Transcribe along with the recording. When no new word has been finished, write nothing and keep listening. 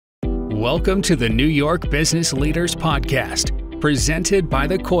Welcome to the New York Business Leaders Podcast, presented by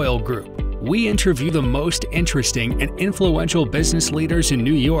the Coyle Group. We interview the most interesting and influential business leaders in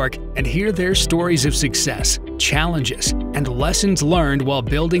New York and hear their stories of success, challenges, and lessons learned while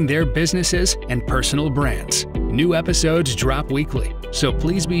building their businesses and personal brands. New episodes drop weekly, so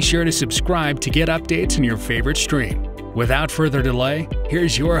please be sure to subscribe to get updates in your favorite stream. Without further delay,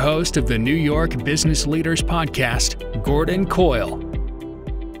 here's your host of the New York Business Leaders Podcast, Gordon Coyle.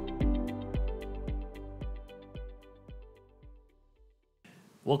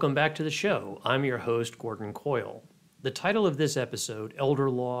 Welcome back to the show. I'm your host, Gordon Coyle. The title of this episode, Elder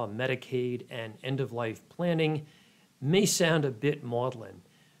Law, Medicaid, and End-of-Life Planning, may sound a bit maudlin,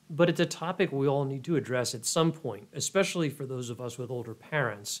 but it's a topic we all need to address at some point, especially for those of us with older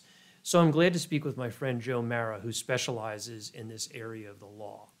parents. So I'm glad to speak with my friend Joe Marra, who specializes in this area of the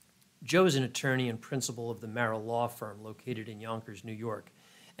law. Joe is an attorney and principal of the Marra Law Firm located in Yonkers, New York.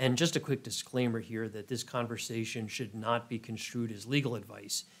 And just a quick disclaimer here that this conversation should not be construed as legal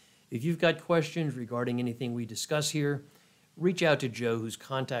advice. If you've got questions regarding anything we discuss here, reach out to Joe, whose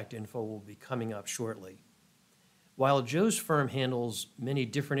contact info will be coming up shortly. While Joe's firm handles many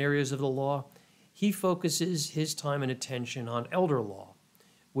different areas of the law, he focuses his time and attention on elder law,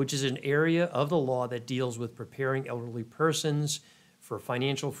 which is an area of the law that deals with preparing elderly persons for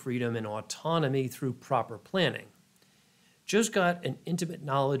financial freedom and autonomy through proper planning. Joe's got an intimate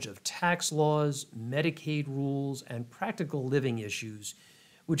knowledge of tax laws, Medicaid rules, and practical living issues,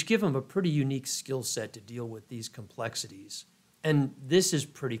 which give him a pretty unique skill set to deal with these complexities. And this is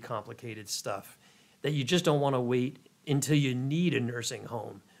pretty complicated stuff that you just don't want to wait until you need a nursing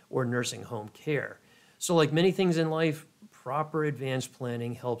home or nursing home care. So like many things in life, proper advanced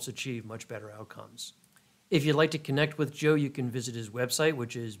planning helps achieve much better outcomes. If you'd like to connect with Joe, you can visit his website,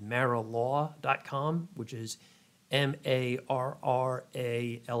 which is marralaw.com, which is MARRALAW,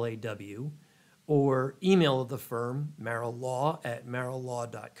 or email the firm,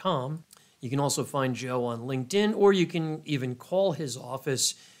 marralaw@marralaw.com. You can also find Joe on LinkedIn, or you can even call his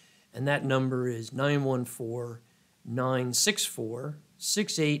office, and that number is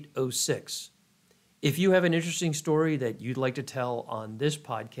 914-964-6806. If you have an interesting story that you'd like to tell on this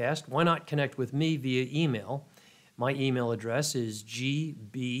podcast, why not connect with me via email? My email address is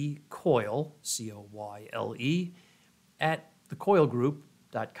gbcoyle, C-O-Y-L-E,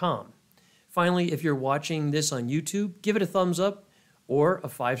 @thecoilegroup.com. Finally, if you're watching this on YouTube, give it a thumbs up or a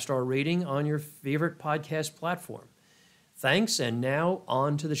 5-star rating on your favorite podcast platform. Thanks, and now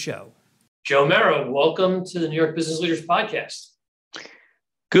on to the show. Joe Marra, welcome to the New York Business Leaders Podcast.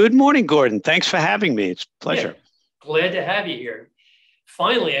 Good morning, Gordon. Thanks for having me. It's a pleasure. Yeah, glad to have you here.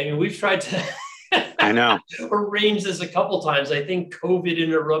 Finally, I mean, we've tried to I know. arrange this a couple times. I think COVID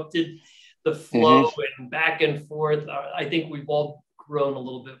interrupted the flow and back and forth. I think we've all grown a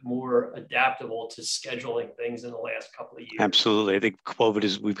little bit more adaptable to scheduling things in the last couple of years. Absolutely. I think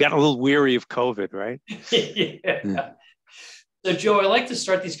we've gotten a little weary of COVID, right? Yeah. So, Joe, I like to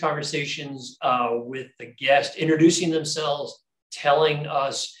start these conversations with the guest introducing themselves, telling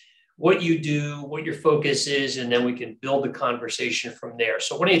us what you do, what your focus is, and then we can build the conversation from there.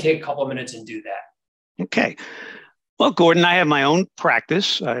 So why don't you take a couple of minutes and do that? Okay. Well, Gordon, I have my own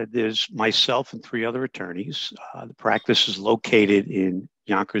practice. There's myself and 3 other attorneys. The practice is located in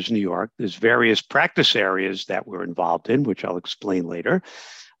Yonkers, New York. There's various practice areas that we're involved in, which I'll explain later.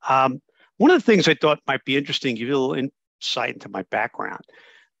 One of the things I thought might be interesting, give you a little insight into my background.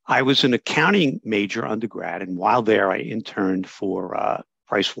 I was an accounting major undergrad, and while there, I interned for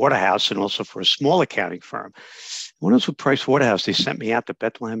Price Waterhouse and also for a small accounting firm. When I was with Price Waterhouse, they sent me out to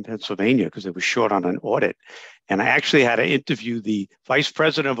Bethlehem, Pennsylvania, because they were short on an audit. And I actually had to interview the vice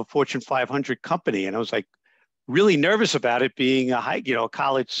president of a Fortune 500 company. And I was like really nervous about it, being a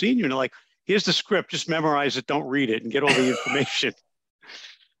college senior. And they're like, here's the script, just memorize it, don't read it, and get all the information.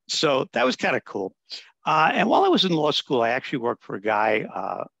 So that was kind of cool. And while I was in law school, I actually worked for a guy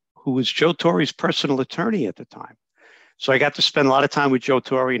who was Joe Torre's personal attorney at the time. So I got to spend a lot of time with Joe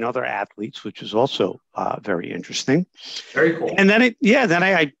Torre and other athletes, which was also very interesting. Very cool. And then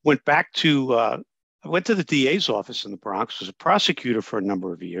I went back to, I went to the DA's office in the Bronx, was a prosecutor for a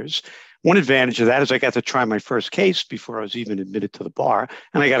number of years. One advantage of that is I got to try my first case before I was even admitted to the bar.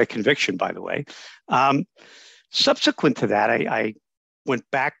 And I got a conviction, by the way. Subsequent to that, I went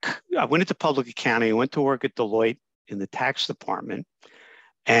into public accounting. I went to work at Deloitte in the tax department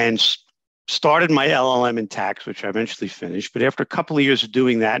and started my LLM in tax, which I eventually finished. But after a couple of years of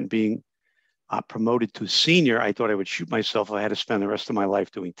doing that and being promoted to senior, I thought I would shoot myself if I had to spend the rest of my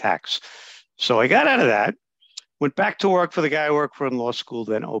life doing tax. So I got out of that, went back to work for the guy I worked for in law school,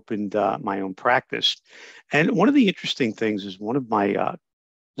 then opened my own practice. And one of the interesting things is one of my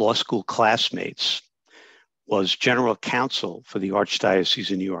law school classmates was general counsel for the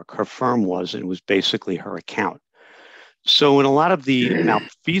Archdiocese of New York. Her firm was, and it was basically her account. So when a lot of the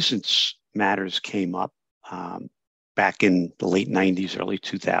malfeasance matters came up back in the late 90s, early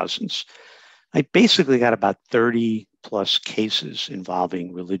 2000s, I basically got about 30 plus cases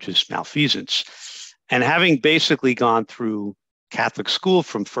involving religious malfeasance. And having basically gone through Catholic school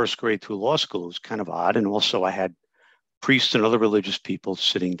from first grade through law school, it was kind of odd. And also I had priests and other religious people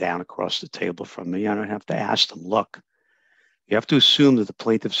sitting down across the table from me. I don't have to ask them, look, you have to assume that the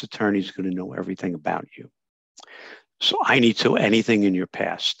plaintiff's attorney is going to know everything about you. So I need to know anything in your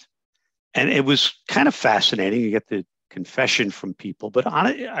past. And it was kind of fascinating. You get the confession from people, but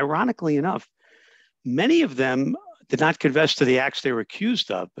ironically enough, many of them did not confess to the acts they were accused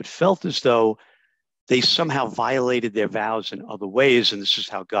of, but felt as though they somehow violated their vows in other ways, and this is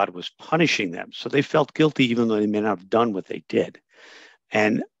how God was punishing them. So they felt guilty even though they may not have done what they did.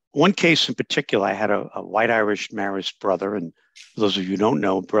 And one case in particular, I had a white Irish Marist brother, and for those of you who don't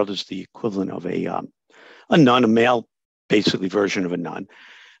know, brother's the equivalent of a nun, a male, basically version of a nun.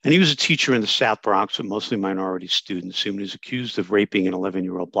 And he was a teacher in the South Bronx with mostly minority students, and he was accused of raping an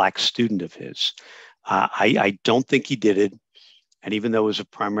 11-year-old black student of his. I don't think he did it. And even though it was a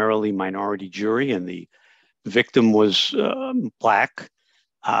primarily minority jury and the victim was black,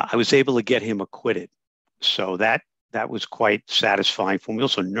 I was able to get him acquitted. So that was quite satisfying for me.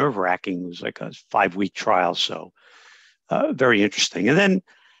 Also nerve-wracking. It was like a 5-week trial. So very interesting. And then,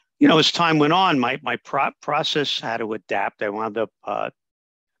 as time went on, my process had to adapt. I wound up,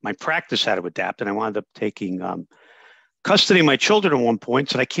 my practice had to adapt, and I wound up taking custody of my children at one point.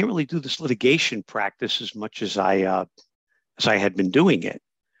 So I can't really do this litigation practice as much as I had been doing it.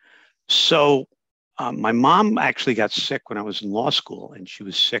 So my mom actually got sick when I was in law school, and she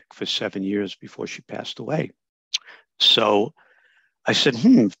was sick for 7 years before she passed away. So I said,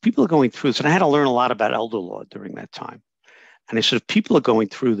 if people are going through this, and I had to learn a lot about elder law during that time. And I said, if people are going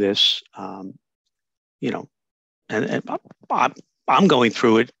through this, and I'm going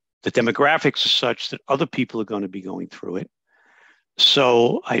through it, the demographics are such that other people are going to be going through it.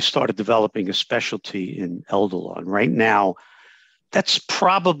 So I started developing a specialty in elder law. And right now, that's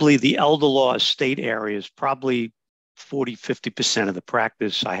probably the elder law estate area is probably 40, 50% of the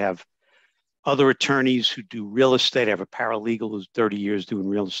practice. I have other attorneys who do real estate. I have a paralegal who's 30 years doing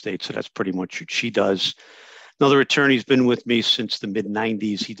real estate. So that's pretty much what she does. Another attorney's been with me since the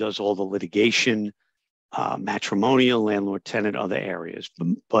mid-90s. He does all the litigation, matrimonial, landlord, tenant, other areas.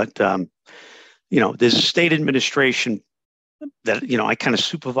 But there's a state administration that, I kind of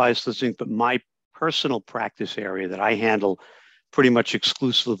supervise those things, but my personal practice area that I handle pretty much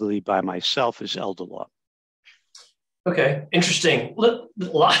exclusively by myself is elder law. Okay, interesting. A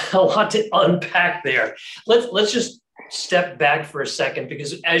lot to unpack there. Let's just step back for a second,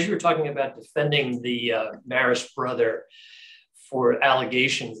 because as you were talking about defending the Marist brother for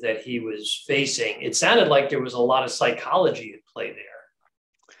allegations that he was facing, it sounded like there was a lot of psychology at play there.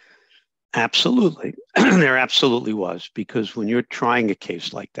 Absolutely. There absolutely was, because when you're trying a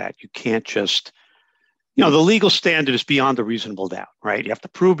case like that, you can't just, the legal standard is beyond a reasonable doubt, right? You have to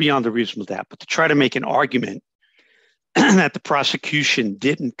prove beyond a reasonable doubt, but to try to make an argument that the prosecution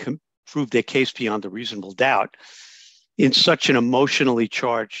didn't prove their case beyond a reasonable doubt in such an emotionally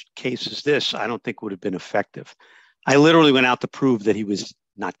charged case as this, I don't think would have been effective. I literally went out to prove that he was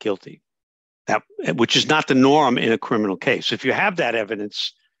not guilty, which is not the norm in a criminal case. If you have that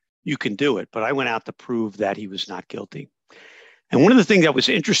evidence, you can do it. But I went out to prove that he was not guilty. And one of the things that was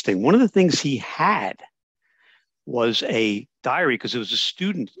interesting, one of the things he had was a diary, because it was a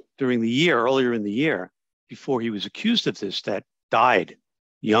student earlier in the year, before he was accused of this, that died,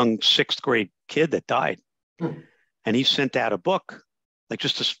 young 6th grade kid that died. And he sent out a book, like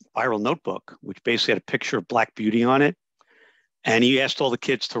just a spiral notebook, which basically had a picture of Black Beauty on it. And he asked all the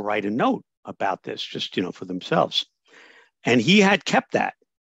kids to write a note about this, just, for themselves. And he had kept that.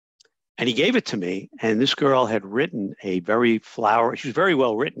 And he gave it to me. And this girl had written she was a very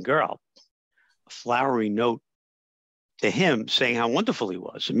well-written girl, a flowery note to him saying how wonderful he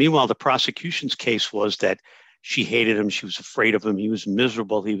was. And meanwhile, the prosecution's case was that she hated him. She was afraid of him. He was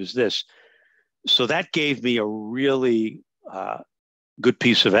miserable. He was this. So that gave me a really good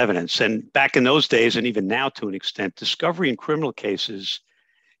piece of evidence. And back in those days, and even now to an extent, discovery in criminal cases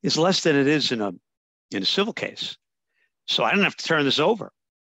is less than it is in a civil case. So I didn't have to turn this over.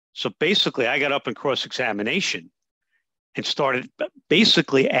 So basically, I got up in cross-examination and started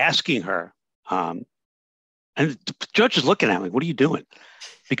basically asking her, and the judge is looking at me, what are you doing?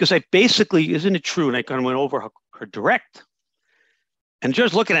 Because I basically, isn't it true? And I kind of went over her direct. And the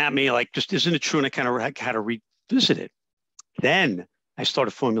judge looking at me like, just isn't it true? And I kind of had to revisit it. Then I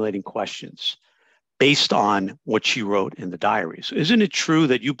started formulating questions based on what she wrote in the diaries. Isn't it true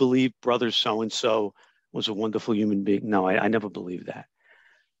that you believe brother so-and-so was a wonderful human being? No, I never believed that.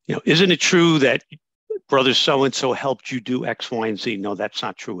 Isn't it true that brother so-and-so helped you do X, Y, and Z? No, that's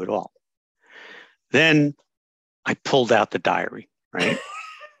not true at all. Then I pulled out the diary, right?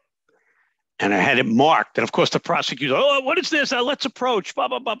 And I had it marked. And of course, the prosecutor, oh, what is this? Let's approach, blah,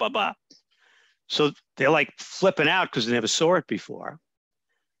 blah, blah, blah, blah. So they're like flipping out because they never saw it before.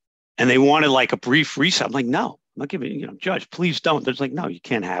 And they wanted like a brief reset. I'm like, no, I'm not giving, judge, please don't. They're like, no, you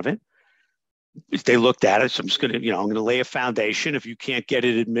can't have it. They looked at it. So I'm just going to, I'm going to lay a foundation. If you can't get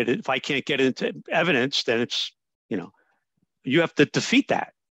it admitted, if I can't get it into evidence, then it's, you have to defeat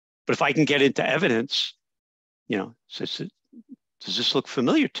that. But if I can get into evidence, does this look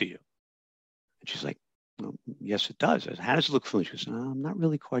familiar to you? And she's like, well, yes, it does. I said, how does it look familiar? She goes, I'm not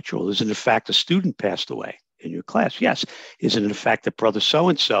really quite sure. Isn't it a fact a student passed away in your class? Yes. Isn't it a fact that brother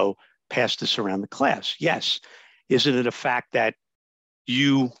so-and-so passed this around the class? Yes. Isn't it a fact that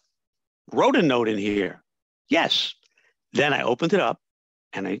you wrote a note in here? Yes. Then I opened it up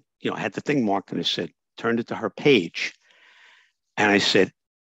and I had the thing marked and I said, turned it to her page. And I said,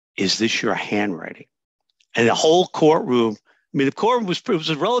 is this your handwriting? And the whole courtroom, the courtroom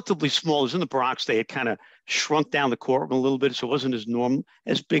was relatively small. It was in the Bronx. They had kind of shrunk down the courtroom a little bit, so it wasn't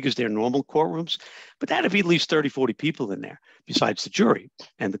as big as their normal courtrooms. But that had at least 30, 40 people in there, besides the jury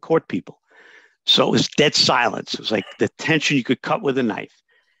and the court people. So it was dead silence. It was like the tension you could cut with a knife.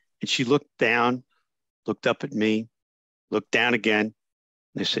 And she looked down, looked up at me, looked down again.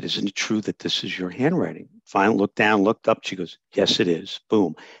 And I said, isn't it true that this is your handwriting? Finally looked down, looked up. She goes, yes, it is.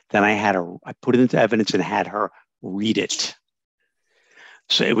 Boom. Then I put it into evidence and had her read it.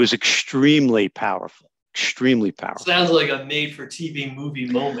 So it was extremely powerful, extremely powerful. Sounds like a made-for-TV movie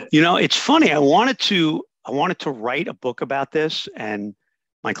moment. It's funny. I wanted to write a book about this, and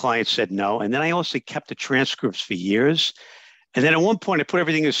my client said no. And then I also kept the transcripts for years. And then at one point, I put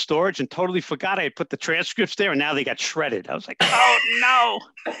everything in storage and totally forgot I had put the transcripts there, and now they got shredded. I was like, oh,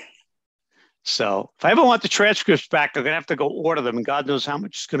 no. So if I ever want the transcripts back, I'm going to have to go order them, and God knows how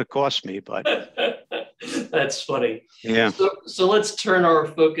much it's going to cost me. But that's funny. Yeah. So let's turn our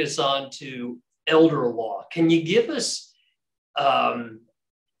focus on to elder law. Can you give us the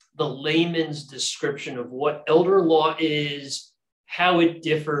layman's description of what elder law is, how it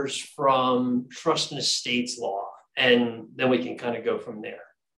differs from trust and estates law? And then we can kind of go from there.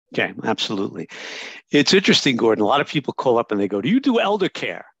 Okay, absolutely. It's interesting, Gordon. A lot of people call up and they go, do you do elder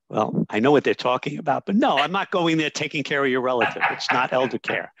care? Well, I know what they're talking about, but no, I'm not going there taking care of your relative. It's not elder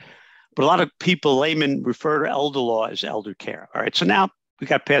care. But a lot of people, laymen, refer to elder law as elder care. All right, so now we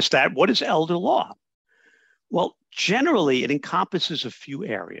got past that. What is elder law? Well, generally, it encompasses a few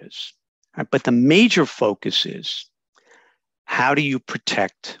areas, right? But the major focus is how do you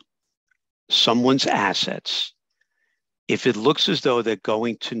protect someone's assets if it looks as though they're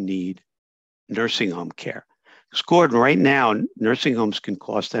going to need nursing home care? Because Gordon, right now, nursing homes can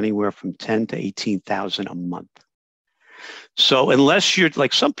cost anywhere from $10,000 to $18,000 a month. So unless you're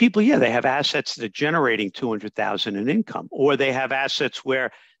like some people, yeah, they have assets that are generating $200,000 in income, or they have assets where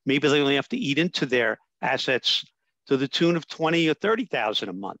maybe they only have to eat into their assets to the tune of $20,000 or $30,000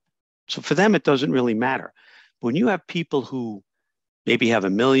 a month. So for them, it doesn't really matter. When you have people who maybe have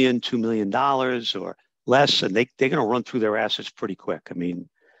 $1 million, $2 million or less, and they're going to run through their assets pretty quick. I mean,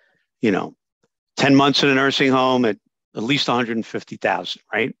 10 months in a nursing home at least 150,000,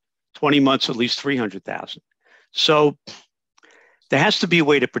 right? 20 months, at least 300,000. So there has to be a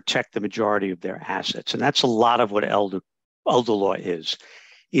way to protect the majority of their assets. And that's a lot of what elder law is.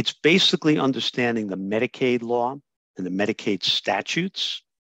 It's basically understanding the Medicaid law and the Medicaid statutes,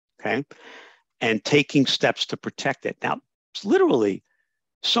 okay? And taking steps to protect it. Now, literally,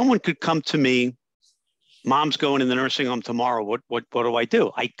 someone could come to me, mom's going in the nursing home tomorrow. What do I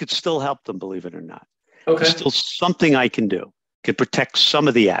do? I could still help them, believe it or not. Okay. There's still something I can do, can protect some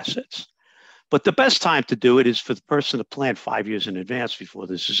of the assets. But the best time to do it is for the person to plan 5 years in advance before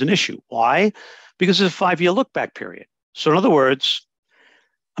this is an issue. Why? Because there's a 5-year look back period. So in other words,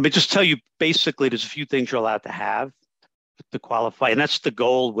 I mean, just tell you basically there's a few things you're allowed to have to qualify. And that's the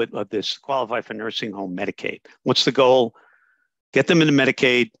goal of this, qualify for nursing home Medicaid. What's the goal? Get them into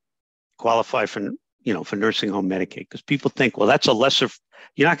Medicaid, qualify for nursing home Medicaid. Because people think, well, that's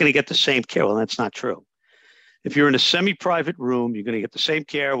you're not going to get the same care. Well, that's not true. If you're in a semi-private room, you're going to get the same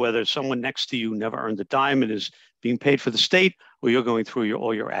care whether someone next to you never earned a dime and is being paid for the state, or you're going through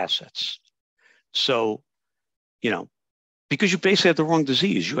all your assets. So, because you basically have the wrong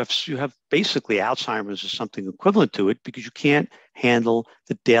disease. You have basically Alzheimer's or something equivalent to it because you can't handle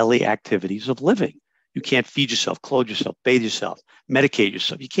the daily activities of living. You can't feed yourself, clothe yourself, bathe yourself, medicate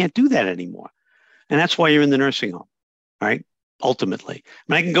yourself. You can't do that anymore. And that's why you're in the nursing home, right? Ultimately.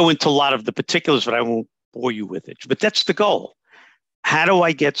 And I can go into a lot of the particulars, but I won't bore you with it. But that's the goal. How do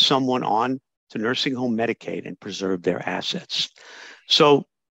I get someone on to nursing home Medicaid and preserve their assets? So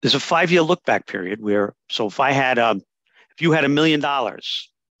there's a 5-year look back period where, so if you had $1 million,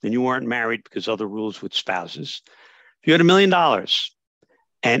 then you weren't married because other rules with spouses. If you had $1 million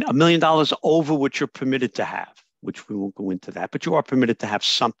and $1 million over what you're permitted to have, which we won't go into that, but you are permitted to have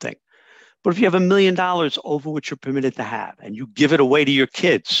something. But if you have $1 million over what you're permitted to have and you give it away to your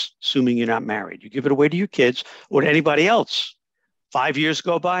kids, assuming you're not married, you give it away to your kids or to anybody else, 5 years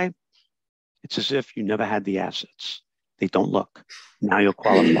go by, it's as if you never had the assets. They don't look. Now you'll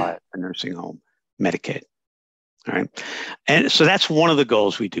qualify for nursing home Medicaid. All right. And so that's one of the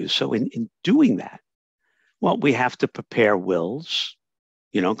goals we do. So in doing that, well, we have to prepare wills,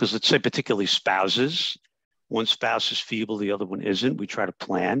 because let's say particularly spouses, one spouse is feeble, the other one isn't. We try to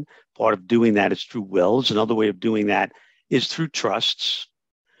plan. Part of doing that is through wills. Another way of doing that is through trusts.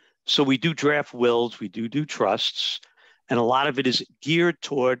 So we do draft wills, we do trusts, and a lot of it is geared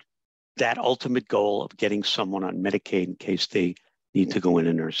toward that ultimate goal of getting someone on Medicaid in case they need to go in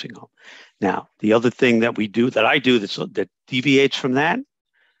a nursing home. Now, the other thing that I do that deviates from that,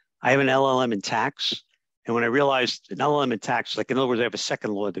 I have an LLM in tax. And when I realized an LLM in tax, like in other words, I have a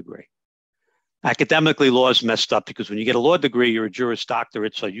second law degree. Academically, law is messed up because when you get a law degree, you're a Juris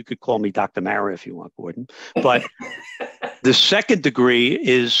Doctorate. So you could call me Dr. Marra if you want, Gordon. But the second degree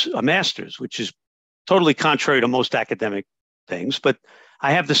is a master's, which is totally contrary to most academic things. But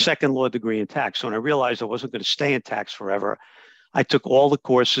I have the second law degree in tax. So when I realized I wasn't going to stay in tax forever, I took all the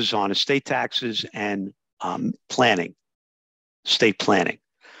courses on estate taxes and planning, estate planning.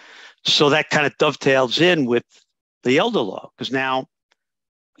 So that kind of dovetails in with the elder law, because now,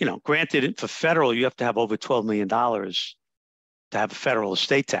 granted, for federal, you have to have over $12 million to have a federal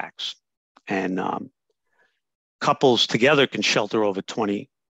estate tax. And couples together can shelter over 20,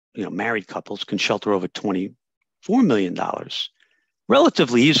 married couples can shelter over $24 million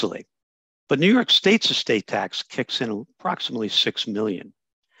relatively easily. But New York State's estate tax kicks in approximately $6 million.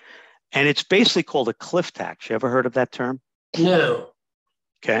 And it's basically called a cliff tax. You ever heard of that term? No.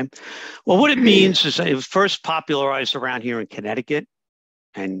 Okay. Well, what it means is it was first popularized around here in Connecticut.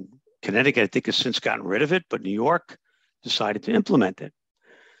 And Connecticut, I think, has since gotten rid of it, but New York decided to implement it.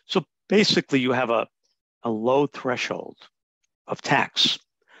 So basically, you have a low threshold of tax.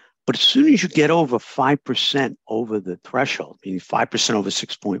 But as soon as you get over 5% over the threshold, meaning 5% over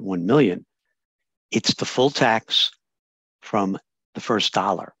 6.1 million, it's the full tax from the first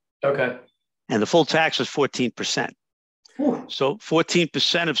dollar. Okay. And the full tax is 14%. Whew. So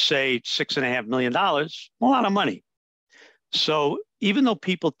 14% of, say, $6.5 million, a lot of money. So even though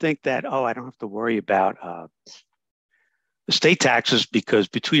people think that, I don't have to worry about estate taxes because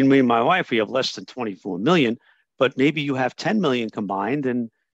between me and my wife, we have less than 24 million, but maybe you have 10 million combined, and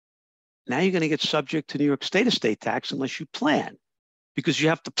now you're going to get subject to New York State estate tax unless you plan, because you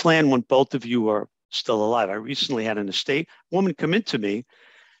have to plan when both of you are still alive. I recently had an estate woman come into me,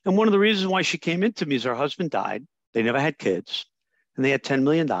 and one of the reasons why she came into me is her husband died. They never had kids, and they had $10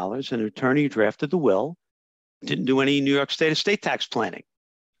 million, and an attorney drafted the will, didn't do any New York State estate tax planning.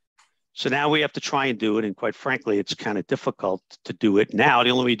 So now we have to try and do it. And quite frankly, it's kind of difficult to do it now. The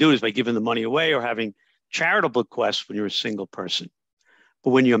only way you do it is by giving the money away or having charitable bequests when you're a single person.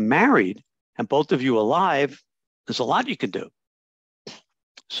 But when you're married and both of you are alive, there's a lot you can do.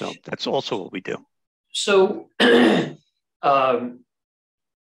 So that's also what we do. So kind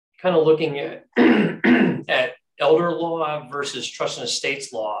of looking at, at elder law versus trust and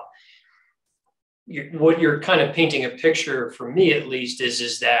estates law, what you're kind of painting a picture, for me at least,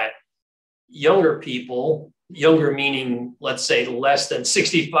 is that younger people, younger meaning, let's say, less than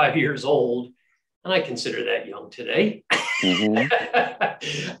 65 years old, and I consider that young today,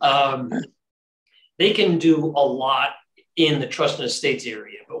 they can do a lot in the trust and estates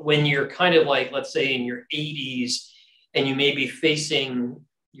area. But when you're kind of like, let's say, in your 80s, and you may be facing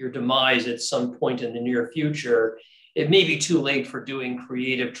your demise at some point in the near future, it may be too late for doing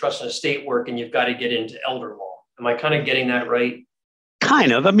creative trust and estate work, and you've got to get into elder law. Am I kind of getting that right?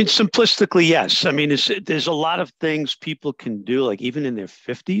 Kind of. I mean, simplistically, yes. I mean, there's a lot of things people can do, like even in their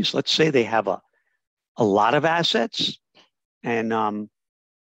 50s. Let's say they have a lot of assets, and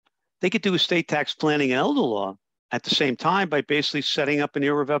they could do estate tax planning and elder law at the same time by basically setting up an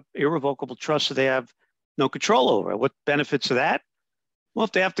irrevocable trust that they have no control over. What benefits of that? Well,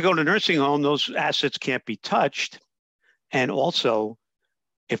 if they have to go to a nursing home, those assets can't be touched. And also,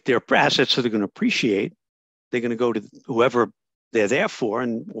 if they're assets that are going to appreciate, they're going to go to whoever they're there for.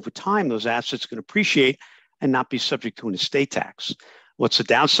 And over time, those assets can appreciate and not be subject to an estate tax. What's the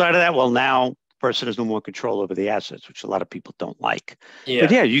downside of that? Well, now the person has no more control over the assets, which a lot of people don't like. Yeah.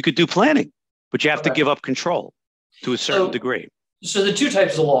 But yeah, you could do planning, but you have to give up control to a certain degree. So the two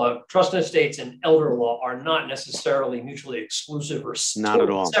types of law, trust and estates and elder law, are not necessarily mutually exclusive or not at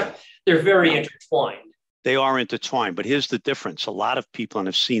all. They're very intertwined. They are intertwined, but here's the difference. A lot of people, and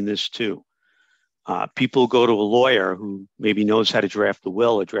I've seen this too, people go to a lawyer who maybe knows how to draft a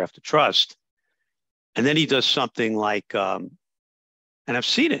will or draft a trust, and then he does something like, and I've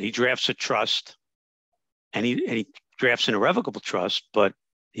seen it, he drafts a trust and he drafts an irrevocable trust, but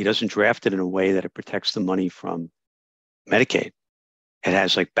he doesn't draft it in a way that it protects the money from Medicaid. It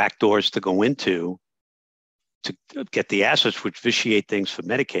has like back doors to go into to get the assets, which vitiate things for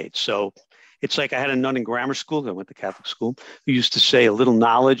Medicaid. So it's like I had a nun in grammar school, I went to Catholic school, who used to say a little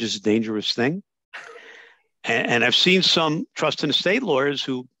knowledge is a dangerous thing. And I've seen some trust and estate lawyers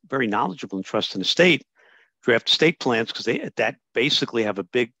who are very knowledgeable in trust and estate draft estate plans because that basically have a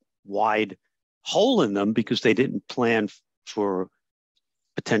big, wide hole in them because they didn't plan for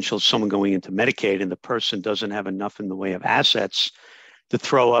potential someone going into Medicaid and the person doesn't have enough in the way of assets to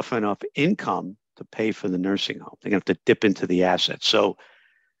throw off enough income to pay for the nursing home. They're going to have to dip into the assets. So,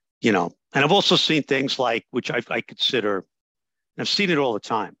 and I've also seen things like, which I consider, and I've seen it all the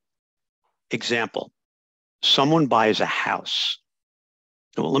time. Example, someone buys a house.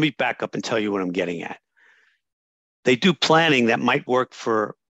 Well, let me back up and tell you what I'm getting at. They do planning that might work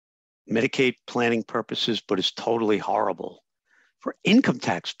for Medicaid planning purposes, but is totally horrible for income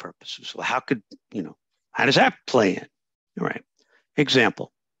tax purposes. Well, how does that play in? All right.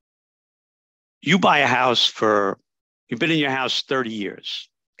 Example, you buy a house you've been in your house 30 years,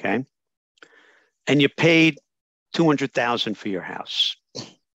 okay? And you paid $200,000 for your house.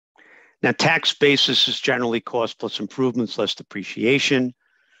 Now, tax basis is generally cost plus improvements, less depreciation,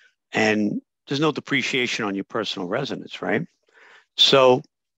 and there's no depreciation on your personal residence, right? So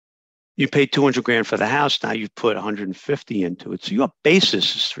you paid $200,000 for the house. Now you've put $150,000 into it. So your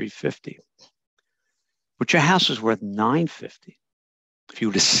basis is $350,000, but your house is worth $950,000 if you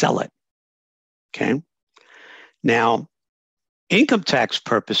were to sell it. Okay. Now, income tax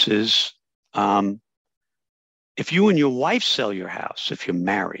purposes, if you and your wife sell your house, if you're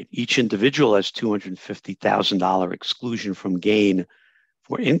married, each individual has $250,000 exclusion from gain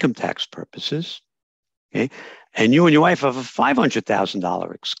for income tax purposes. Okay. And you and your wife have a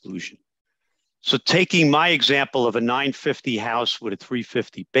 $500,000 exclusion. So taking my example of a $950,000 house with a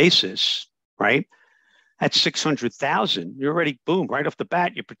 $350,000 basis, right? At $600,000, you're already, boom, right off the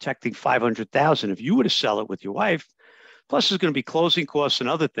bat, you're protecting $500,000. If you were to sell it with your wife, plus there's going to be closing costs and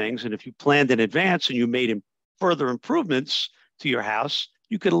other things. And if you planned in advance and you made further improvements to your house,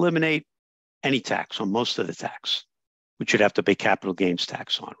 you could eliminate any tax on most of the tax, which you'd have to pay capital gains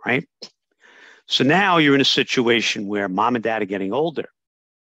tax on, right? So now you're in a situation where mom and dad are getting older.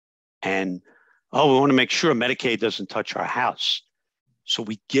 And, we want to make sure Medicaid doesn't touch our house. So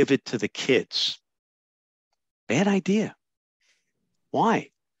we give it to the kids. Bad idea. Why?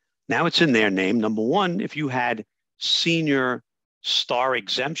 Now it's in their name. Number one, if you had senior star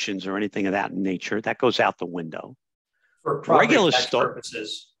exemptions or anything of that nature, that goes out the window. For property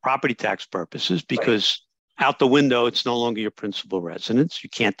tax purposes, because out the window, it's no longer your principal residence. You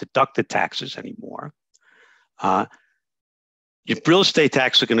can't deduct the taxes anymore. Your real estate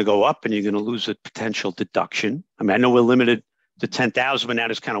taxes are going to go up and you're going to lose a potential deduction. I mean, I know we're limited to $10,000, but now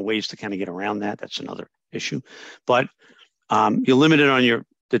there's kind of ways to kind of get around that. That's another issue. But you're limited on your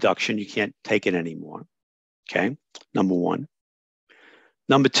deduction. You can't take it anymore. Okay, number one.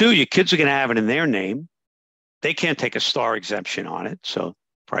 Number two, your kids are going to have it in their name. They can't take a star exemption on it, so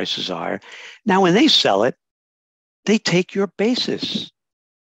prices are higher. Now, when they sell it, they take your basis,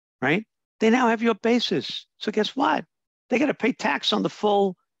 right? They now have your basis. So guess what? They got to pay tax on the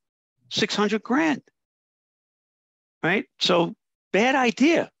full $600,000, right? So bad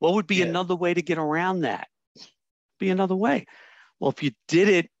idea. What would be another way to get around that? Be another way. Well, if you did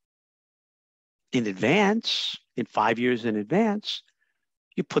it in advance, in 5 years in advance,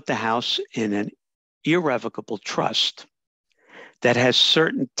 you put the house in an irrevocable trust that has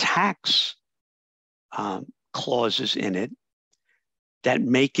certain tax clauses in it that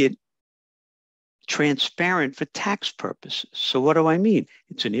make it transparent for tax purposes. So what do I mean?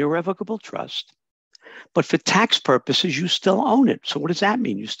 It's an irrevocable trust, but for tax purposes, you still own it. So what does that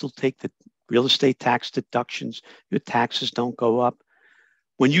mean? You still take the real estate tax deductions. Your taxes don't go up.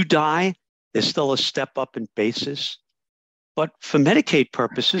 When you die, there's still a step up in basis. But for Medicaid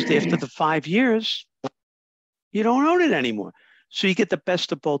purposes, after the 5 years, you don't own it anymore. So you get the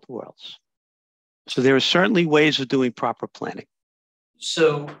best of both worlds. So there are certainly ways of doing proper planning.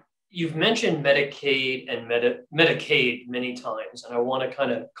 So you've mentioned Medicaid and Medicaid many times, and I want to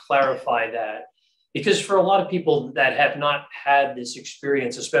kind of clarify that because for a lot of people that have not had this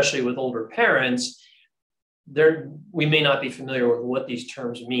experience, especially with older parents, we may not be familiar with what these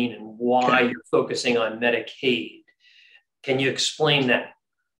terms mean and why you're focusing on Medicaid. Can you explain that?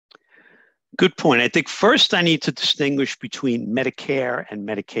 Good point. I think first I need to distinguish between Medicare and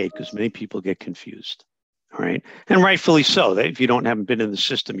Medicaid because many people get confused. All right. And rightfully so. If you haven't been in the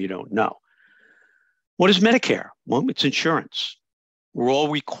system, you don't know. What is Medicare? Well, it's insurance. We're all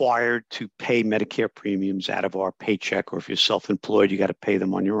required to pay Medicare premiums out of our paycheck, or if you're self-employed, you got to pay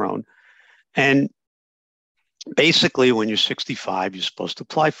them on your own. And basically, when you're 65, you're supposed to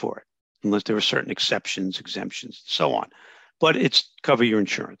apply for it, unless there are certain exceptions, exemptions, and so on. But it's cover your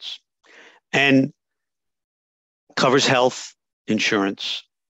insurance and covers health insurance.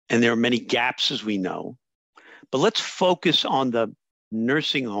 And there are many gaps, as we know. But let's focus on the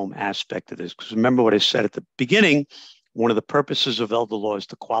nursing home aspect of this, because remember what I said at the beginning, one of the purposes of elder law is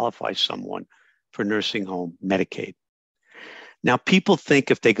to qualify someone for nursing home Medicaid. Now, people think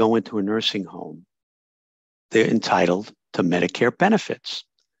if they go into a nursing home, they're entitled to Medicare benefits.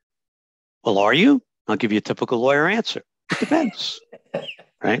 Well, are you? I'll give you a typical lawyer answer. It depends,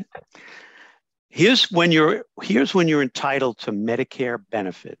 right? Here's when you're entitled to Medicare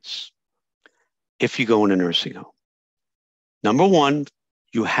benefits if you go in a nursing home. Number one,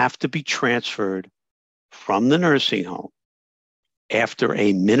 you have to be transferred from the nursing home after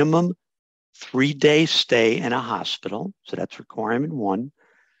a minimum 3-day stay in a hospital. So that's requirement one.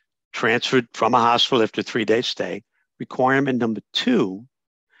 Transferred from a hospital after 3-day stay. Requirement number two,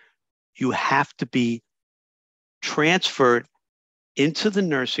 you have to be transferred into the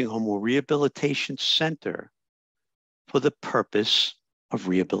nursing home or rehabilitation center for the purpose of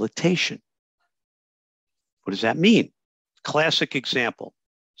rehabilitation. What does that mean? Classic example.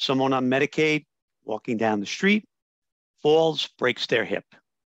 Someone on Medicaid walking down the street, falls, breaks their hip.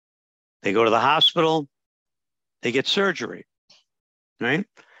 They go to the hospital, they get surgery, right?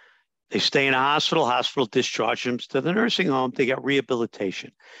 They stay in a hospital discharges them to the nursing home, they get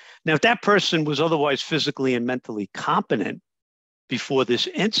rehabilitation. Now, if that person was otherwise physically and mentally competent before this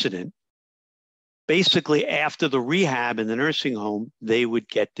incident, basically after the rehab in the nursing home, they would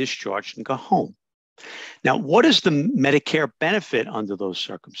get discharged and go home. Now, what is the Medicare benefit under those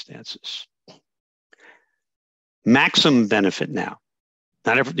circumstances? Maximum benefit now.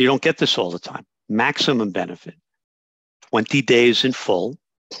 You don't get this all the time. Maximum benefit, 20 days in full.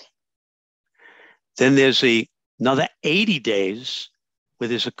 Then there's another 80 days where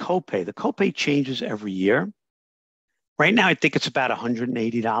there's a copay. The copay changes every year. Right now, I think it's about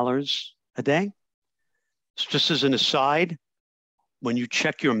 $180 a day. So just as an aside, when you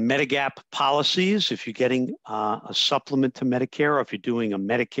check your Medigap policies, if you're getting a supplement to Medicare, or if you're doing a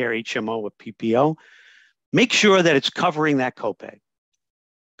Medicare HMO or PPO, make sure that it's covering that copay.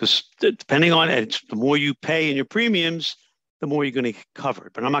 Because depending on it, the more you pay in your premiums, the more you're going to get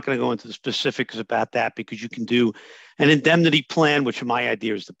covered. But I'm not going to go into the specifics about that because you can do an indemnity plan, which in my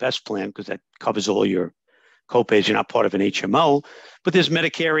idea is the best plan because that covers all your copays. You're not part of an HMO. But there's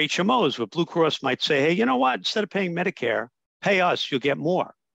Medicare HMOs where Blue Cross might say, hey, you know what? Instead of paying Medicare, pay us, you'll get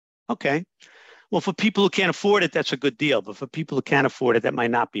more. Okay. Well, for people who can't afford it, that's a good deal. But for people who can't afford it, that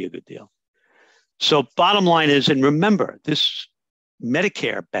might not be a good deal. So bottom line is, and remember, this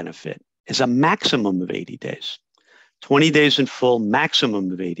Medicare benefit is a maximum of 80 days. 20 days in full,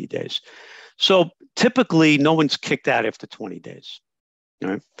 maximum of 80 days. So typically, no one's kicked out after 20 days.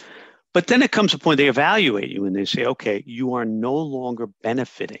 All right? But then it comes a point they evaluate you and they say, okay, you are no longer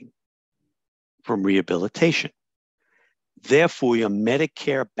benefiting from rehabilitation. Therefore, your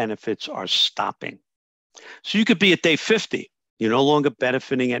Medicare benefits are stopping. So you could be at day 50. You're no longer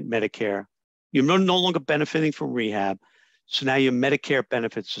benefiting at Medicare. You're no longer benefiting from rehab. So now your Medicare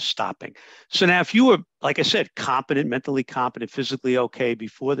benefits are stopping. So now if you were, like I said, competent, mentally competent, physically okay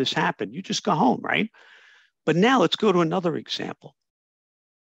before this happened, you just go home, right? But now let's go to another example.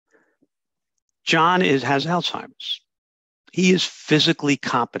 John has Alzheimer's. He is physically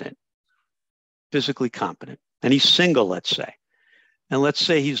competent, and he's single, let's say. And let's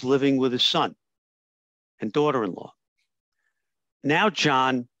say he's living with his son and daughter-in-law. Now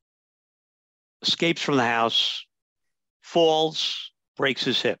John escapes from the house, falls, breaks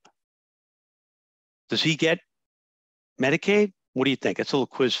his hip. Does he get Medicaid? What do you think? That's a little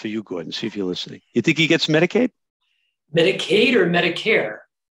quiz for you, Gordon. See if you're listening. You think he gets Medicaid? Medicaid or Medicare?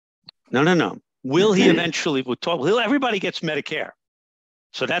 No. Will he eventually, everybody gets Medicare.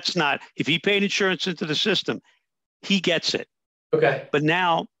 So that's not, if he paid insurance into the system, he gets it. Okay. But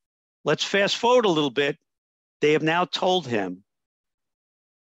now, let's fast forward a little bit. They have now told him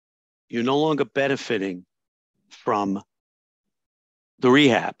you're no longer benefiting from the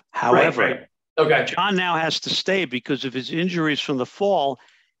rehab. However, right. Okay. John now has to stay because of his injuries from the fall.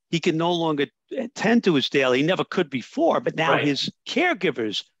 He can no longer tend to his daily. He never could before, but now his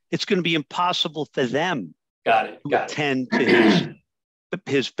caregivers, it's going to be impossible for them to attend to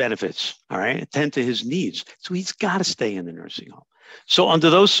his benefits, all right, attend to his needs. So he's got to stay in the nursing home. So under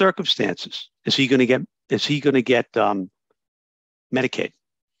those circumstances, is he going to get Medicaid?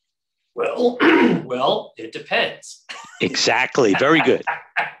 Well, it depends. Exactly. Very good.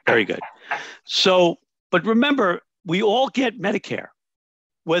 Very good. So, but remember, we all get Medicare,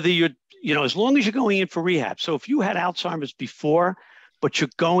 whether as long as you're going in for rehab. So if you had Alzheimer's before, but you're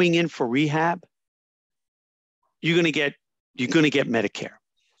going in for rehab, you're going to get Medicare.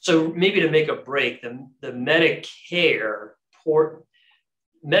 So maybe to make a break, the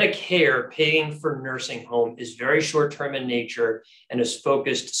Medicare paying for nursing home is very short-term in nature and is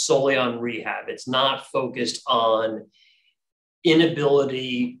focused solely on rehab. It's not focused on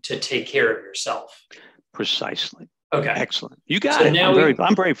inability to take care of yourself. Then Okay. Excellent. You got it.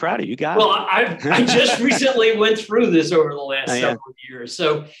 I'm very proud of you. You got it. Well, I just recently went through this over the last several years.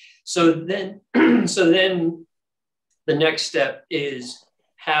 So then the next step is,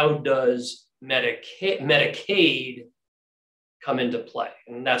 how does Medicaid come into play?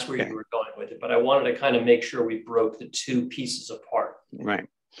 And that's where you were going with it. But I wanted to kind of make sure we broke the two pieces apart. Right.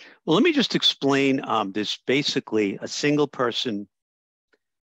 Well, let me just explain. There's basically a single person,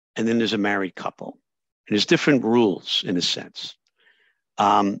 and then there's a married couple. And there's different rules in a sense.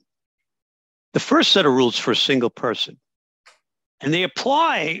 The first set of rules for a single person, and they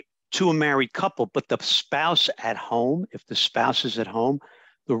apply to a married couple, but the spouse at home, if the spouse is at home,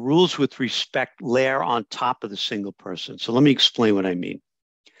 the rules with respect layer on top of the single person. So let me explain what I mean.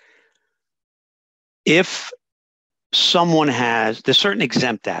 If someone there's certain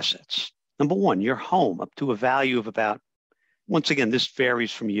exempt assets. Number one, your home up to a value of about, once again, this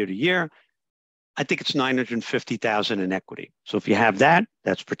varies from year to year. I think it's $950,000 in equity. So if you have that,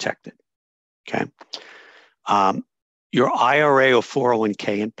 that's protected. Okay. Your IRA or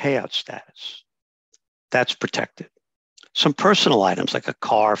 401k and payout status, that's protected. Some personal items like a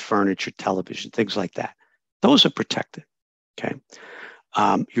car, furniture, television, things like that, those are protected. Okay.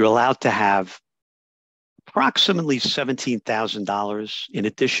 You're allowed to have approximately $17,000 in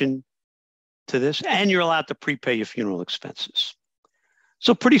addition to this, and you're allowed to prepay your funeral expenses.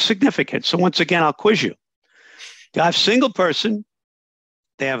 So pretty significant. So once again, I'll quiz you. You have a single person,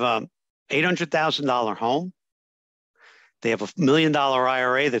 they have a $800,000 home, they have $1 million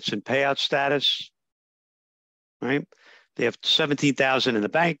IRA that's in payout status, right? They have $17,000 in the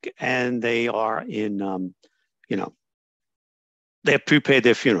bank, and they are in, they have prepaid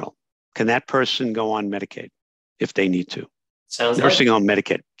their funeral. Can that person go on Medicaid if they need to? Sounds nursing home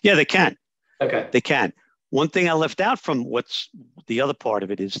Medicaid. Yeah, they can. Okay. They can. One thing I left out from what's the other part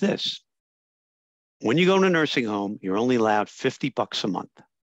of it is this. When you go to a nursing home, you're only allowed $50 a month.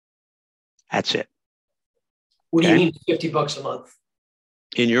 That's it. What do you mean $50 a month?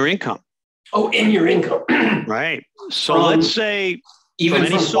 In your income. Oh, in your income. Right. So let's say even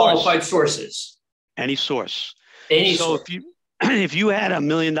from qualified sources. Any source. Any source. If you had $1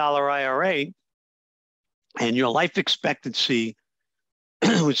 million IRA and your life expectancy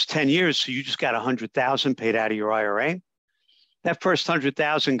was 10 years, so you just got $100,000 paid out of your IRA, that first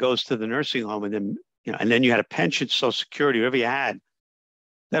 $100,000 goes to the nursing home, and then you had a pension, Social Security, whatever you had,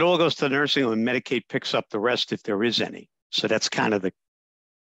 that all goes to the nursing home, and Medicaid picks up the rest if there is any. So that's kind of the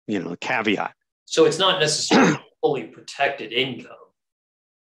caveat. So it's not necessarily fully protected income.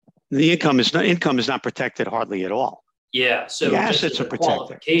 The income is not protected hardly at all. Yeah. So the assets are protected.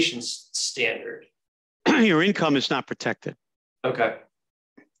 Qualification standard. Your income is not protected. Okay.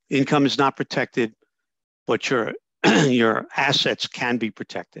 Income is not protected, but your assets can be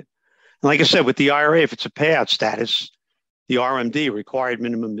protected. And like I said, with the IRA, if it's a payout status, the RMD, required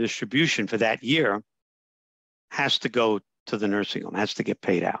minimum distribution for that year, has to go to the nursing home, has to get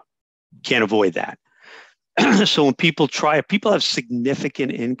paid out. Can't avoid that. So when people have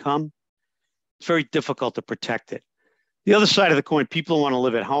significant income, it's very difficult to protect it. The other side of the coin, people who want to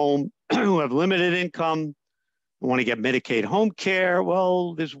live at home, who have limited income, who want to get Medicaid home care.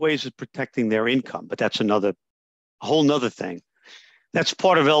 Well, there's ways of protecting their income, but that's a whole nother thing. That's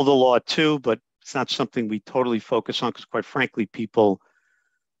part of elder law too, but it's not something we totally focus on because, quite frankly, people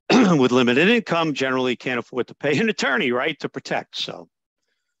with limited income generally can't afford to pay an attorney, right, to protect. So,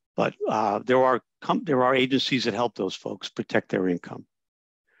 but there are agencies that help those folks protect their income.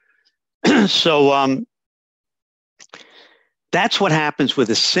 So that's what happens with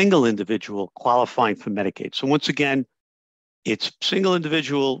a single individual qualifying for Medicaid. So once again, it's single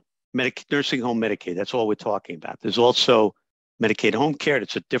individual nursing home Medicaid. That's all we're talking about. There's also Medicaid home care.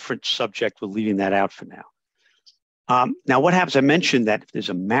 It's a different subject. We're leaving that out for now. Now, what happens? I mentioned that if there's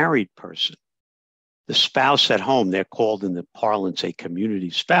a married person, the spouse at home, they're called in the parlance a community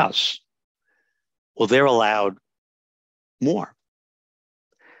spouse. Well, they're allowed more.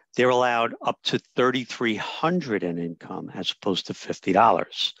 They're allowed up to $3,300 in income as opposed to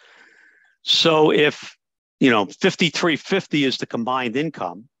 $50. So if, $5,350 is the combined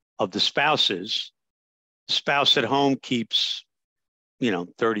income of the spouses, the spouse at home keeps,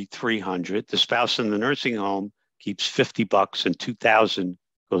 $3,300. The spouse in the nursing home keeps $50 and $2,000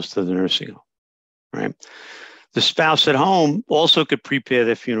 goes to the nursing home, right? The spouse at home also could prepay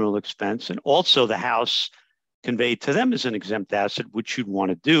their funeral expense, and also the house conveyed to them as an exempt asset, which you'd want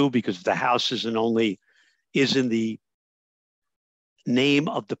to do because the house is in the name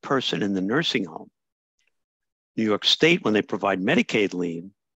of the person in the nursing home. New York State, when they provide Medicaid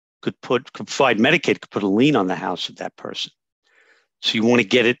lien, could put a lien on the house of that person. So you want to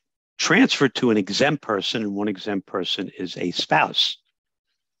get it transferred to an exempt person, and one exempt person is a spouse.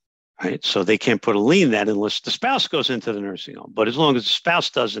 Right? So they can't put a lien then unless the spouse goes into the nursing home. But as long as the spouse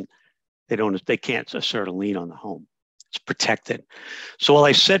doesn't, they can't assert a lien on the home. It's protected. So while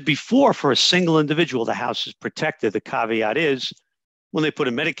I said before, for a single individual, the house is protected, the caveat is when they put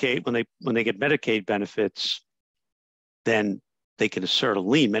in Medicaid, when they get Medicaid benefits, then they can assert a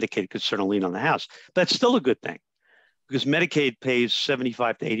lien. Medicaid could assert a lien on the house. That's still a good thing because Medicaid pays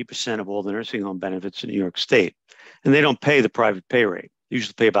 75 to 80% of all the nursing home benefits in New York State. And they don't pay the private pay rate. They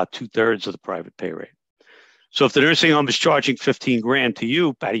usually pay about 2/3 of the private pay rate. So if the nursing home is charging $15,000 to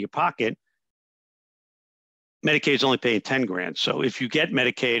you out of your pocket, Medicaid is only paying $10,000. So if you get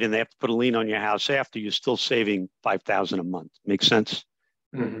Medicaid and they have to put a lien on your house after, you're still saving $5,000 a month. Make sense?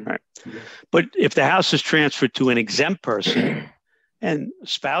 Mm-hmm. Right. Mm-hmm. But if the house is transferred to an exempt person and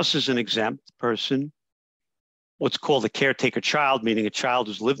spouse is an exempt person, what's called a caretaker child, meaning a child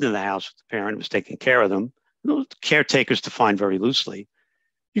who's lived in the house with the parent who was taking care of them, caretakers defined very loosely,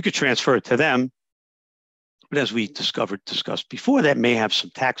 you could transfer it to them. But as we discussed before, that may have some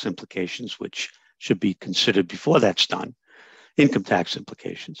tax implications, which should be considered before that's done, income tax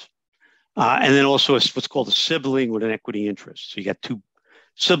implications. And then also what's called a sibling with an equity interest. So you got two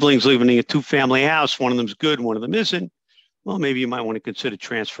siblings living in a two-family house. One of them's good, one of them isn't. Well, maybe you might want to consider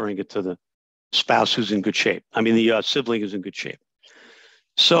transferring it to the spouse who's in good shape. The sibling is in good shape.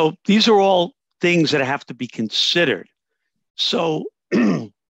 So these are all things that have to be considered. So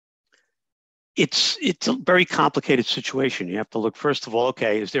it's a very complicated situation. You have to look, first of all,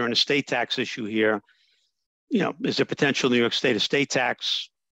 okay, is there an estate tax issue here? Is there potential New York State estate tax?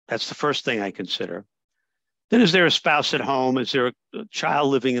 That's the first thing I consider. Then is there a spouse at home? Is there a child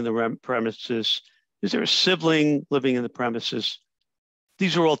living in the premises? Is there a sibling living in the premises?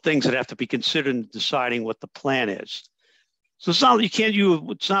 These are all things that have to be considered in deciding what the plan is. So it's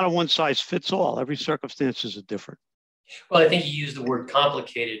not a one size fits all. Every circumstance is different. Well, I think you used the word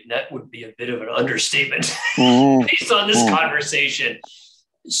complicated, and that would be a bit of an understatement based on this conversation.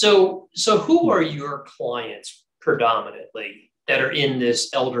 So who are your clients predominantly that are in this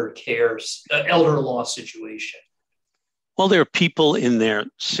elder law situation? Well, there are people in their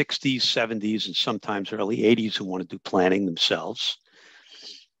 60s, 70s, and sometimes early 80s who want to do planning themselves.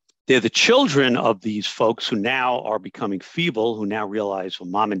 They're the children of these folks who now are becoming feeble, who now realize, well,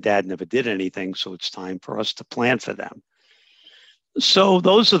 mom and dad never did anything, so it's time for us to plan for them. So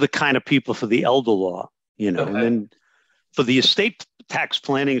those are the kind of people for the elder law, Okay. And then for the estate tax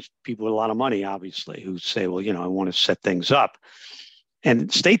planning, people with a lot of money, obviously, who say, well, I want to set things up.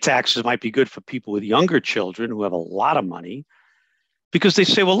 And state taxes might be good for people with younger children who have a lot of money, because they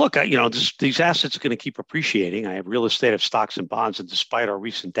say, well, look, these assets are going to keep appreciating. I have real estate, I have stocks and bonds, and despite our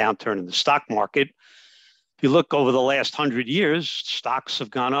recent downturn in the stock market, if you look over the last 100 years, stocks have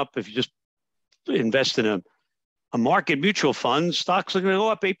gone up. If you just invest in a market mutual fund, stocks are going to go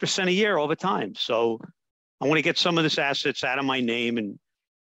up 8% a year over time. So I want to get some of this assets out of my name and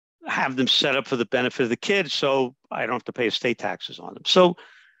have them set up for the benefit of the kids so I don't have to pay estate taxes on them. So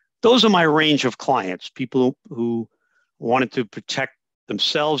those are my range of clients, people who wanted to protect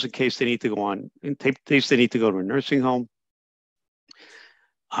themselves in case they need to go to a nursing home,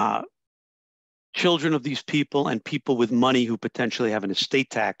 children of these people, and people with money who potentially have an estate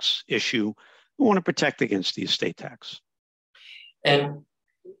tax issue who want to protect against the estate tax. And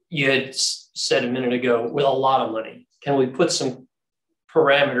you had said a minute ago, with a lot of money. Can we put some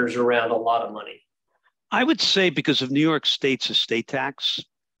parameters around a lot of money? I would say because of New York State's estate tax,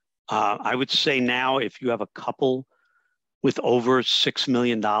 I would say now if you have a couple with over $6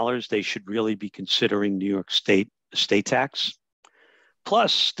 million, they should really be considering New York State estate tax.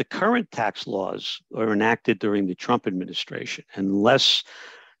 Plus, the current tax laws are enacted during the Trump administration. Unless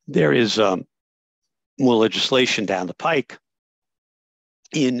there is more legislation down the pike,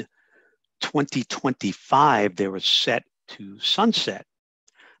 in 2025, they were set to sunset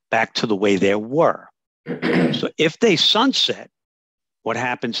back to the way they were. So if they sunset, what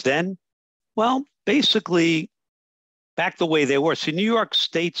happens then? Well, basically, back the way they were. See, New York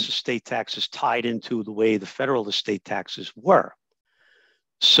State's estate tax is tied into the way the federal estate taxes were.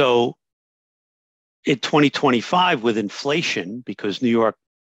 So in 2025, with inflation, because New York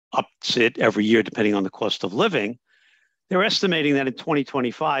ups it every year depending on the cost of living, they're estimating that in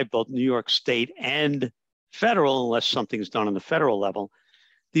 2025, both New York State and federal, unless something's done on the federal level,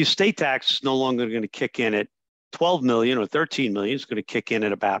 the estate tax is no longer going to kick in at 12 million or 13 million. It's going to kick in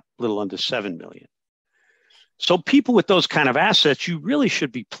at about a little under 7 million. So people with those kind of assets, you really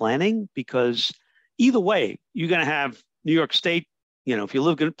should be planning, because either way, you're going to have New York State. If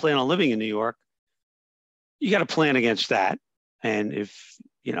you plan on living in New York, you got to plan against that. And if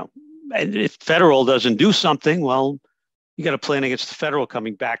federal doesn't do something, well, you got to plan against the federal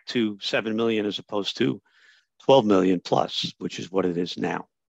coming back to 7 million as opposed to 12 million plus, which is what it is now.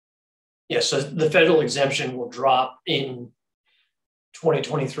 Yeah, so the federal exemption will drop in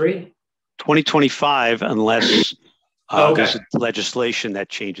 2023? 2025, unless there's legislation that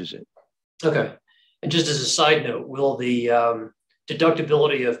changes it. Okay. And just as a side note, will the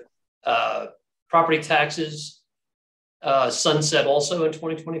deductibility of property taxes sunset also in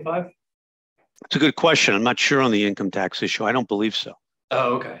 2025? It's a good question. I'm not sure on the income tax issue. I don't believe so.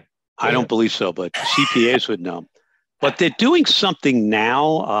 Oh, okay. I don't believe so, but CPAs would know. But they're doing something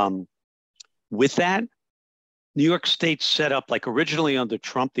now with that. New York State set up, like originally under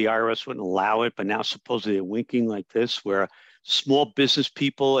Trump, the IRS wouldn't allow it, but now supposedly they're winking like this, where small business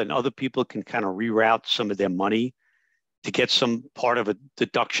people and other people can kind of reroute some of their money to get some part of a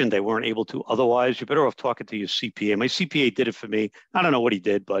deduction they weren't able to otherwise. You're better off talking to your CPA. My CPA did it for me. I don't know what he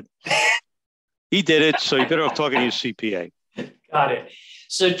did, but he did it. So you're better off talking to your CPA. Got it.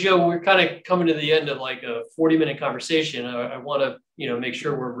 So Joe, we're kind of coming to the end of like a 40-minute conversation. I want to, make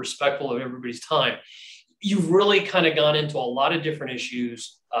sure we're respectful of everybody's time. You've really kind of gone into a lot of different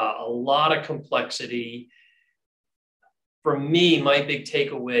issues, a lot of complexity. For me, my big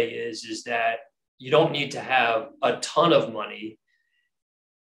takeaway is that you don't need to have a ton of money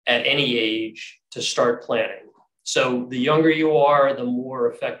at any age to start planning. So the younger you are, the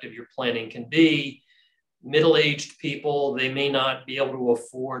more effective your planning can be. Middle-aged people, they may not be able to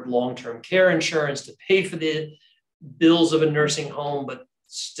afford long-term care insurance to pay for the bills of a nursing home, but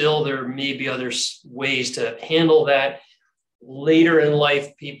still there may be other ways to handle that. Later in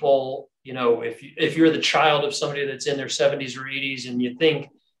life, people, if you're the child of somebody that's in their 70s or 80s and you think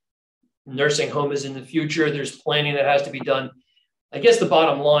nursing home is in the future, there's planning that has to be done. I guess the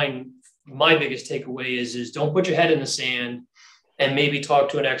bottom line, my biggest takeaway is don't put your head in the sand and maybe talk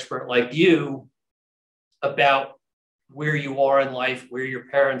to an expert like you about where you are in life, where your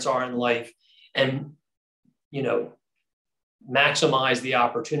parents are in life, and, maximize the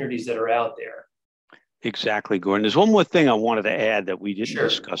opportunities that are out there. Exactly, Gordon. There's one more thing I wanted to add that we didn't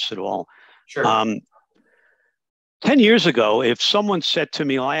discuss at all. Sure. 10 years ago, if someone said to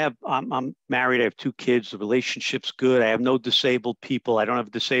me, I'm married, I have 2 kids, the relationship's good, I have no disabled people, I don't have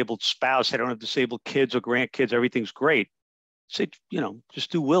a disabled spouse, I don't have disabled kids or grandkids, everything's great. Say,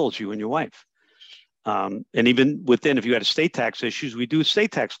 just do wills, you and your wife. And even within, if you had estate tax issues, we do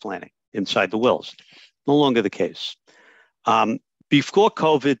estate tax planning inside the wills. No longer the case. Before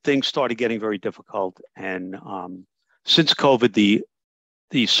COVID, things started getting very difficult. And since COVID, the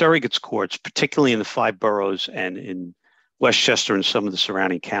surrogates courts, particularly in the 5 boroughs and in Westchester and some of the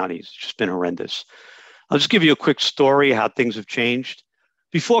surrounding counties, it's just been horrendous. I'll just give you a quick story how things have changed.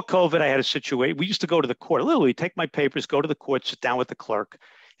 Before COVID, I had a situation. We used to go to the court, literally take my papers, go to the court, sit down with the clerk.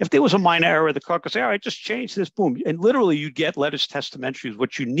 If there was a minor error, the clerk would say, all right, just change this, boom. And literally you'd get letters testamentaries,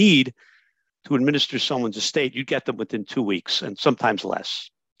 what you need to administer someone's estate. You'd get them within 2 weeks and sometimes less,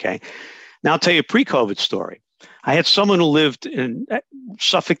 okay? Now I'll tell you a pre-COVID story. I had someone who lived in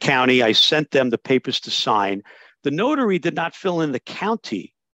Suffolk County. I sent them the papers to sign. The notary did not fill in the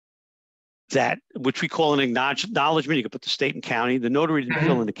county which we call an acknowledgement. You can put the state and county. The notary didn't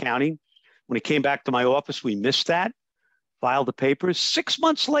fill in the county. When he came back to my office, we missed that. Filed the papers. 6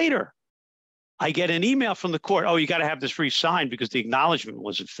 months later, I get an email from the court. Oh, you got to have this re-signed because the acknowledgement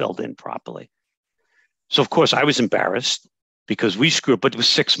wasn't filled in properly. So, of course, I was embarrassed because we screwed up, but it was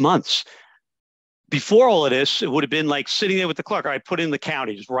 6 months. Before all of this, it would have been like sitting there with the clerk. All right, put in the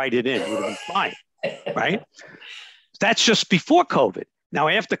county, just write it in. It would have been fine, right? That's just before COVID. Now,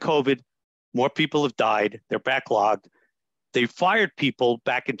 after COVID, more people have died. They're backlogged. They fired people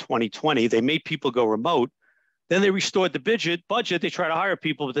back in 2020. They made people go remote. Then they restored the budget. They try to hire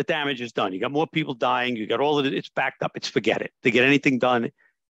people, but the damage is done. You got more people dying. You got all of it. It's backed up. It's forget it. To get anything done,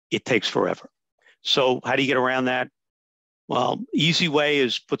 it takes forever. So how do you get around that? Well, easy way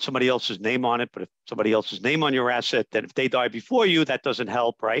is put somebody else's name on it. But if somebody else's name on your asset, then if they die before you, that doesn't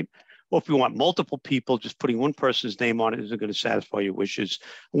help, right? Or if you want multiple people, just putting one person's name on it isn't going to satisfy your wishes.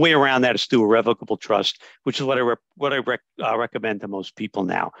 A way around that is through a revocable trust, which is what I recommend to most people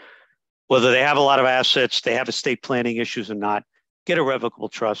now. Whether they have a lot of assets, they have estate planning issues or not, get a revocable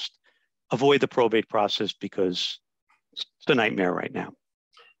trust. Avoid the probate process because it's a nightmare right now.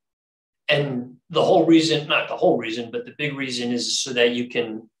 And the whole reason, not the whole reason, but the big reason is so that you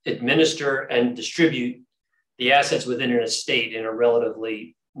can administer and distribute the assets within an estate in a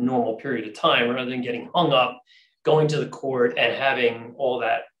relatively normal period of time rather than getting hung up, going to the court and having all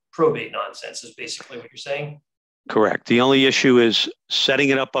that probate nonsense is basically what you're saying? Correct. The only issue is setting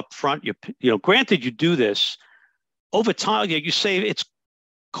it up front. Granted, you do this over time. You save it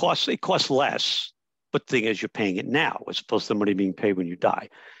costs less, but the thing is, you're paying it now as opposed to the money being paid when you die.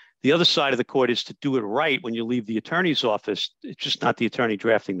 The other side of the court is to do it right when you leave the attorney's office. It's just not the attorney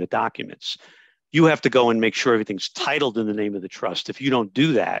drafting the documents. You have to go and make sure everything's titled in the name of the trust. If you don't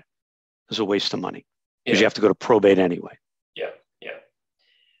do that, it's a waste of money because you have to go to probate anyway. Yeah.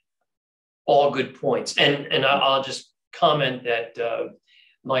 All good points. And I'll just comment that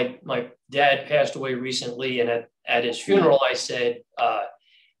my dad passed away recently, and at his funeral, I said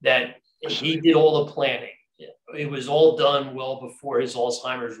that he did all the planning. It was all done well before his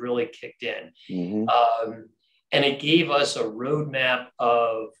Alzheimer's really kicked in. Mm-hmm. And it gave us a roadmap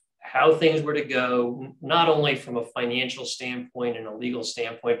of how things were to go, not only from a financial standpoint and a legal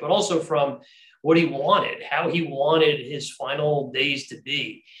standpoint, but also from what he wanted, how he wanted his final days to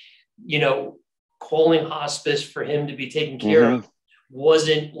be. Calling hospice for him to be taken care of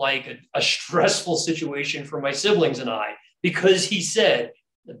wasn't like a stressful situation for my siblings and I, because he said,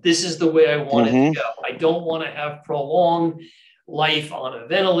 this is the way I want it to go. I don't want to have prolonged life on a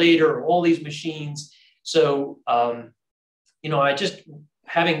ventilator or all these machines. So, I just,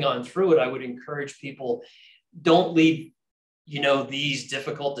 having gone through it, I would encourage people, don't leave, these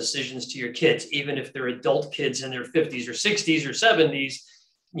difficult decisions to your kids, even if they're adult kids in their 50s or 60s or 70s.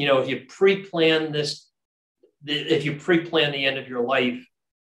 If you pre-plan the end of your life,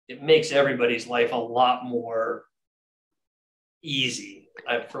 it makes everybody's life a lot more easy.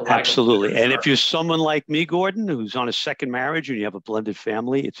 Absolutely. And if you're someone like me, Gordon, who's on a second marriage and you have a blended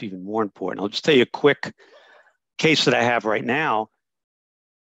family, it's even more important. I'll just tell you a quick case that I have right now.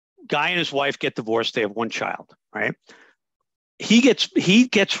 Guy and his wife get divorced. They have one child, right? He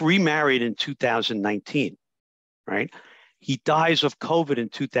gets remarried in 2019, right? He dies of COVID in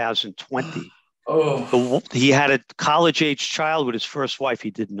 2020. He had a college-age child with his first wife.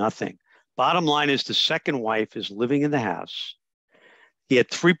 He did nothing. Bottom line is the second wife is living in the house. He had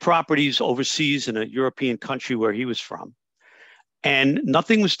 3 properties overseas in a European country where he was from. And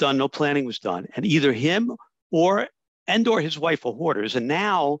nothing was done. No planning was done. And either him or his wife are hoarders. And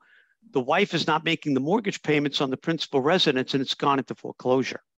now the wife is not making the mortgage payments on the principal residence, and it's gone into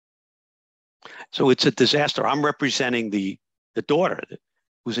foreclosure. So it's a disaster. I'm representing the daughter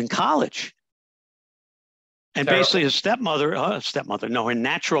who's in college. And basically her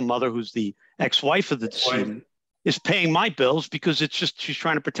natural mother, who's the ex-wife of the decedent, is paying my bills because she's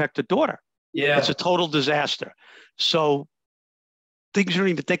trying to protect her daughter. Yeah. It's a total disaster. So things you don't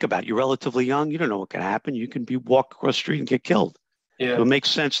even think about. You're relatively young. You don't know what can happen. You can walk across the street and get killed. Yeah. So it makes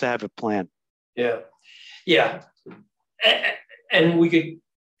sense to have a plan. Yeah. Yeah. And we could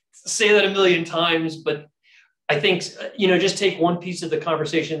say that a million times, but I think, just take one piece of the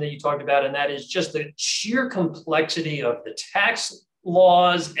conversation that you talked about, and that is just the sheer complexity of the tax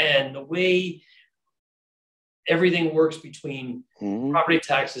laws and the way everything works between property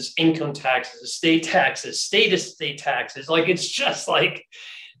taxes, income taxes, estate taxes, state taxes. Like, it's just like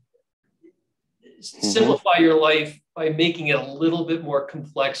simplify your life by making it a little bit more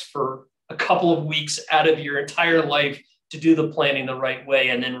complex for a couple of weeks out of your entire life to do the planning the right way,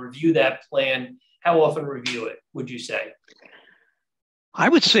 and then review that plan. How often review it, would you say? I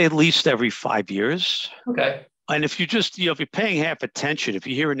would say at least every 5 years. Okay. And if you just, if you're paying half attention, if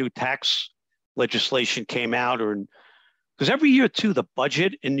you hear a new tax legislation came out, because every year too, the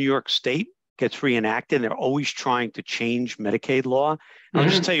budget in New York State gets reenacted, and they're always trying to change Medicaid law. And I'll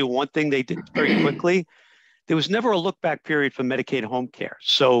just tell you one thing they did very quickly. There was never a look back period for Medicaid home care.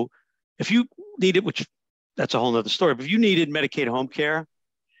 So if you needed, which that's a whole nother story, but if you needed Medicaid home care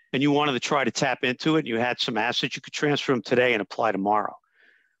and you wanted to try to tap into it and you had some assets, you could transfer them today and apply tomorrow.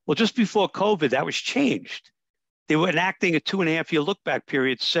 Well, just before COVID, that was changed. they were enacting a 2.5-year look-back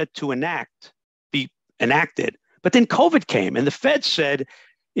period set to be enacted. But then COVID came, and the Fed said,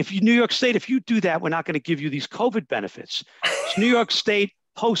 New York State, if you do that, we're not going to give you these COVID benefits. So New York State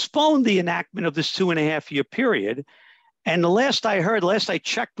postponed the enactment of this 2.5-year period. And the last I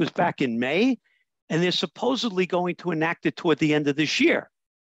checked, was back in May, and they're supposedly going to enact it toward the end of this year.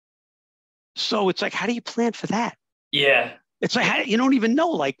 So it's like, how do you plan for that? Yeah. It's like, you don't even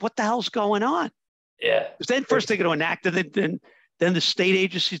know, like, what the hell's going on? Yeah. Because then first they're going to enact it, then the state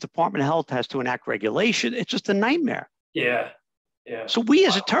agencies, Department of Health has to enact regulation. It's just a nightmare. Yeah. Yeah. So we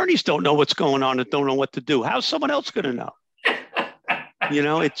as attorneys don't know what's going on and don't know what to do. How's someone else going to know?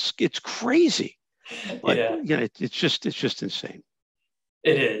 It's crazy. But, it's just insane.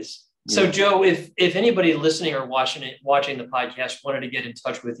 It is. So, Joe, if anybody listening or watching the podcast wanted to get in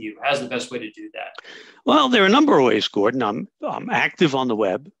touch with you, how's the best way to do that? Well, there are a number of ways, Gordon. I'm active on the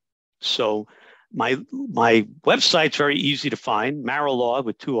web. So my website's very easy to find, Marra Law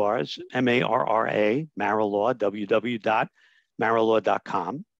with 2 R's, M-A-R-R-A, Marra Law,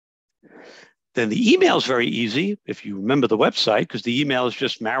 www.marralaw.com. Then the email is very easy, if you remember the website, because the email is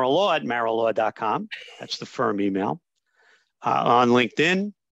just marralaw@marralaw.com. That's the firm email. On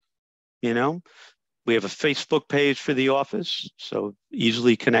LinkedIn, we have a Facebook page for the office, so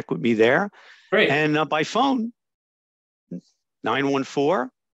easily connect with me there. Great. And by phone,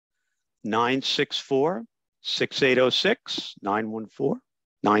 914-964-6806,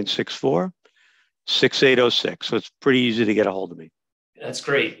 914-964-6806. So it's pretty easy to get a hold of me. That's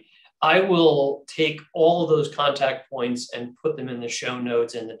great. I will take all of those contact points and put them in the show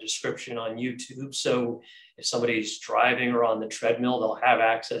notes and the description on YouTube. So if somebody's driving or on the treadmill, they'll have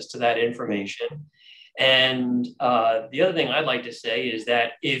access to that information. And the other thing I'd like to say is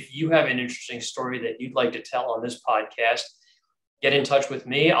that if you have an interesting story that you'd like to tell on this podcast, get in touch with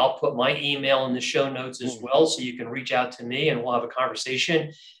me. I'll put my email in the show notes as well, so you can reach out to me and we'll have a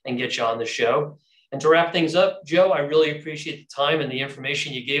conversation and get you on the show. And to wrap things up, Joe, I really appreciate the time and the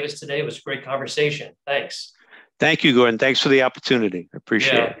information you gave us today. It was a great conversation. Thanks. Thank you, Gordon. Thanks for the opportunity. I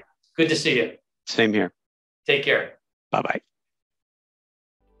appreciate it. Good to see you. Same here. Take care. Bye-bye.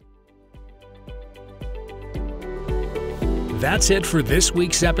 That's it for this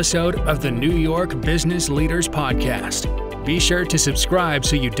week's episode of the New York Business Leaders Podcast. Be sure to subscribe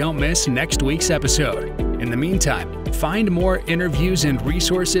so you don't miss next week's episode. In the meantime, find more interviews and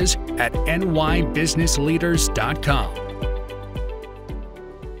resources at nybusinessleaders.com.